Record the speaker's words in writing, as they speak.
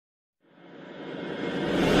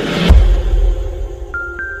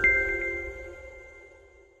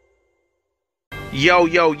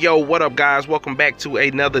Yo, what up guys? Welcome back to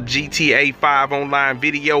another GTA 5 online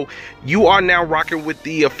video. You are now rocking with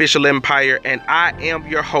the official Empire and I am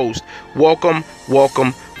your host. Welcome.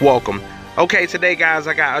 Okay, today guys,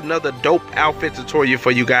 I got another dope outfit tutorial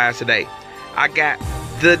for you guys today. I got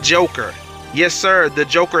the Joker. Yes sir, the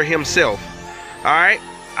Joker himself. Alright,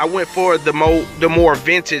 I went for the more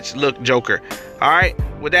vintage look Joker. Alright,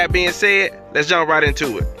 with that being said, let's jump right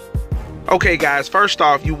into it. Okay guys, first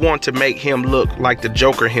off, you want to make him look like the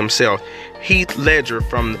Joker himself, Heath Ledger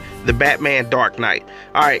from the Batman Dark Knight.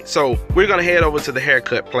 Alright, so we're gonna head over to the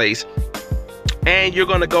haircut place and you're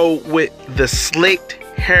gonna go with the slicked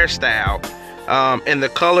hairstyle, and the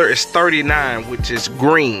color is 39, which is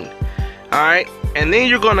green. Alright, and then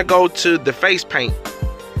you're gonna go to the face paint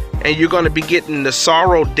and you're gonna be getting the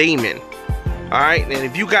Sorrow Demon. Alright, and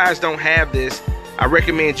if you guys don't have this, I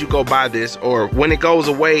recommend you go buy this, or when it goes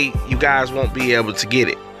away, you guys won't be able to get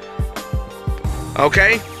it.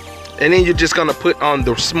 Okay? And then you're just gonna put on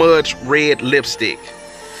the smudged red lipstick.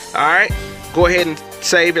 Alright? Go ahead and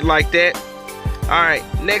save it like that. Alright,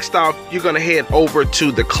 next off, you're gonna head over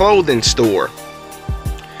to the clothing store.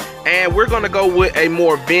 And we're gonna go with a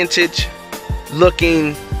more vintage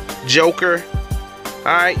looking Joker.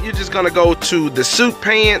 Alright, you're just gonna go to the suit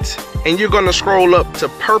pants and you're gonna scroll up to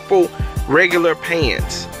purple regular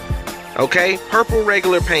pants. Okay, purple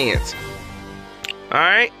regular pants.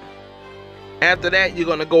 Alright, after that you're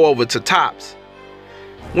gonna go over to tops.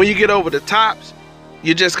 When you get over to tops,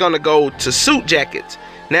 you're just gonna go to suit jackets.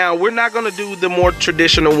 Now we're not gonna do the more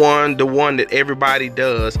traditional one, the one that everybody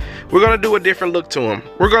does. We're gonna do a different look to them.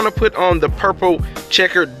 We're gonna put on the purple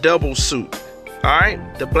checkered double suit. Alright,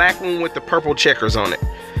 the black one with the purple checkers on it.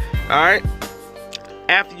 Alright,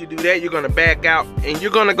 after you do that, you're gonna back out and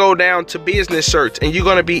you're gonna go down to business shirts and you're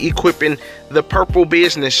gonna be equipping the purple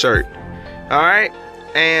business shirt. Alright,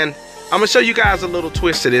 and I'm gonna show you guys a little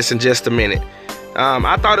twist to this in just a minute.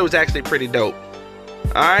 I thought it was actually pretty dope.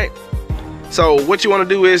 Alright, so what you want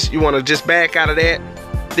to do is you want to just back out of that,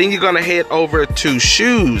 then you're gonna head over to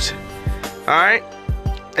shoes. Alright,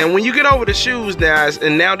 and when you get over the shoes, guys,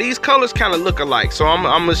 and now these colors kind of look alike, so I'm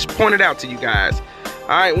gonna point it out to you guys.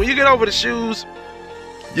 Alright, when you get over the shoes,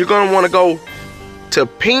 you're gonna want to go to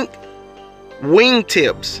pink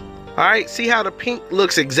wingtips. Alright, see how the pink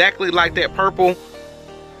looks exactly like that purple?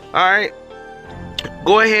 Alright,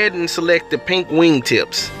 go ahead and select the pink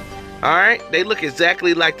wingtips. Alright, they look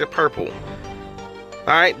exactly like the purple.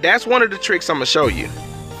 Alright, that's one of the tricks I'm gonna show you.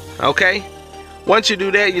 Okay, once you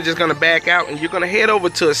do that, you're just gonna back out and you're gonna head over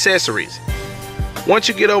to accessories. Once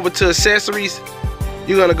you get over to accessories,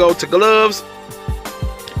 you're gonna go to gloves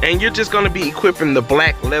and you're just gonna be equipping the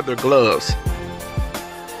black leather gloves.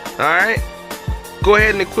 Alright, go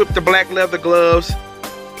ahead and equip the black leather gloves,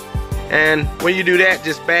 and when you do that,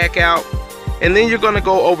 just back out and then you're gonna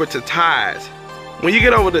go over to ties. When you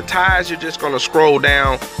get over to ties, you're just gonna scroll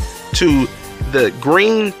down to the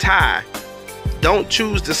green tie. Don't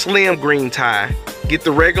choose the slim green tie, get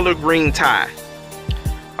the regular green tie.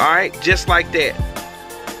 Alright, just like that.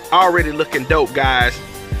 Already looking dope, guys.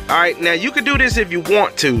 Alright, now you can do this if you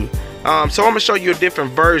want to. So I'm gonna show you a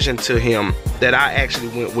different version to him that I actually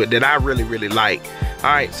went with, that I really like.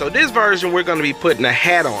 Alright, so this version we're gonna be putting a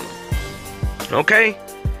hat on him. Okay,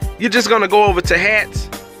 you're just gonna go over to hats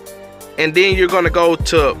and then you're gonna go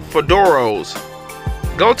to fedoros.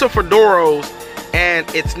 Go to fedoros, and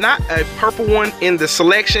it's not a purple one in the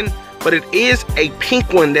selection, but it is a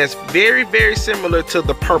pink one that's very similar to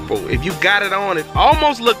the purple. If you got it on, it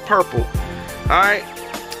almost looked purple. Alright,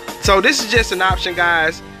 so this is just an option,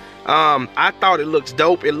 guys. I thought it looks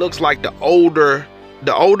dope. It looks like the older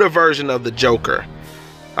version of the Joker.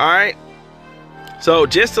 Alright, so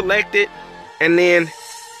just select it and then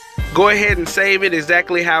go ahead and save it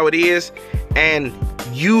exactly how it is, and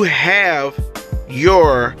you have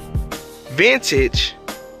your vintage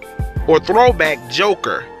or throwback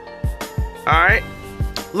Joker. Alright,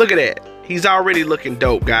 look at that. He's already looking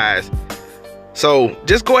dope, guys. So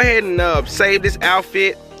just go ahead and save this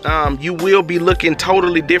outfit. You will be looking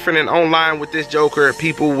totally different and online with this Joker.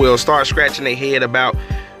 People will start scratching their head about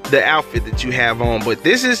the outfit that you have on, but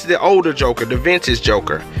this is the older Joker, the vintage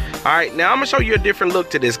Joker. Alright, now I'm gonna show you a different look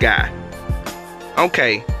to this guy.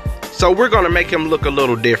 Okay, so we're gonna make him look a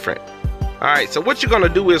little different. Alright, so what you're gonna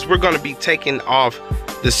do is we're gonna be taking off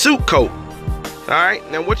the suit coat. Alright,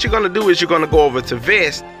 now what you're gonna do is you're gonna go over to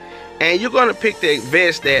vest and you're gonna pick the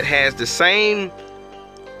vest that has the same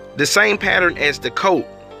pattern as the coat.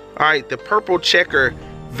 Alright, the purple checker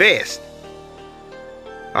vest.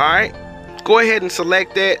 Alright, go ahead and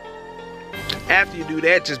select that. After you do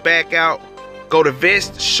that, just back out, go to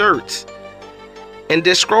vest shirts, and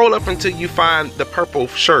just scroll up until you find the purple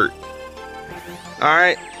shirt. All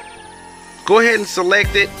right, go ahead and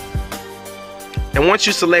select it, and once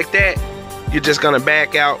you select that, you're just gonna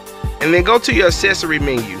back out and then go to your accessory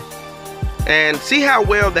menu and see how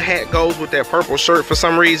well the hat goes with that purple shirt for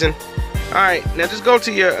some reason. All right, now just go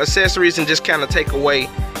to your accessories and just kind of take away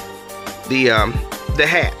the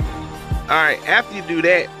hat. All right, after you do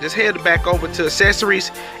that, just head back over to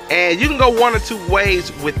accessories, and you can go one or two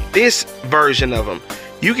ways with this version of them.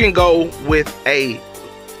 You can go with a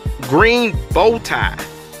green bow tie.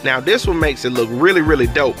 Now this one makes it look really, really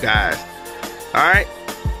dope, guys. All right,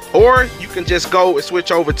 or you can just go and switch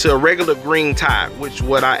over to a regular green tie, which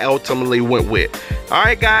what I ultimately went with. All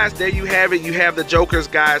right, guys, there you have it. You have the Jokers,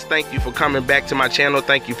 guys. Thank you for coming back to my channel.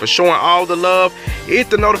 Thank you for showing all the love. Hit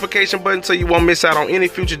the notification button so you won't miss out on any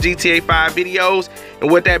future GTA 5 videos. And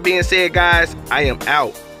with that being said, guys, I am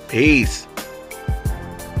out. Peace.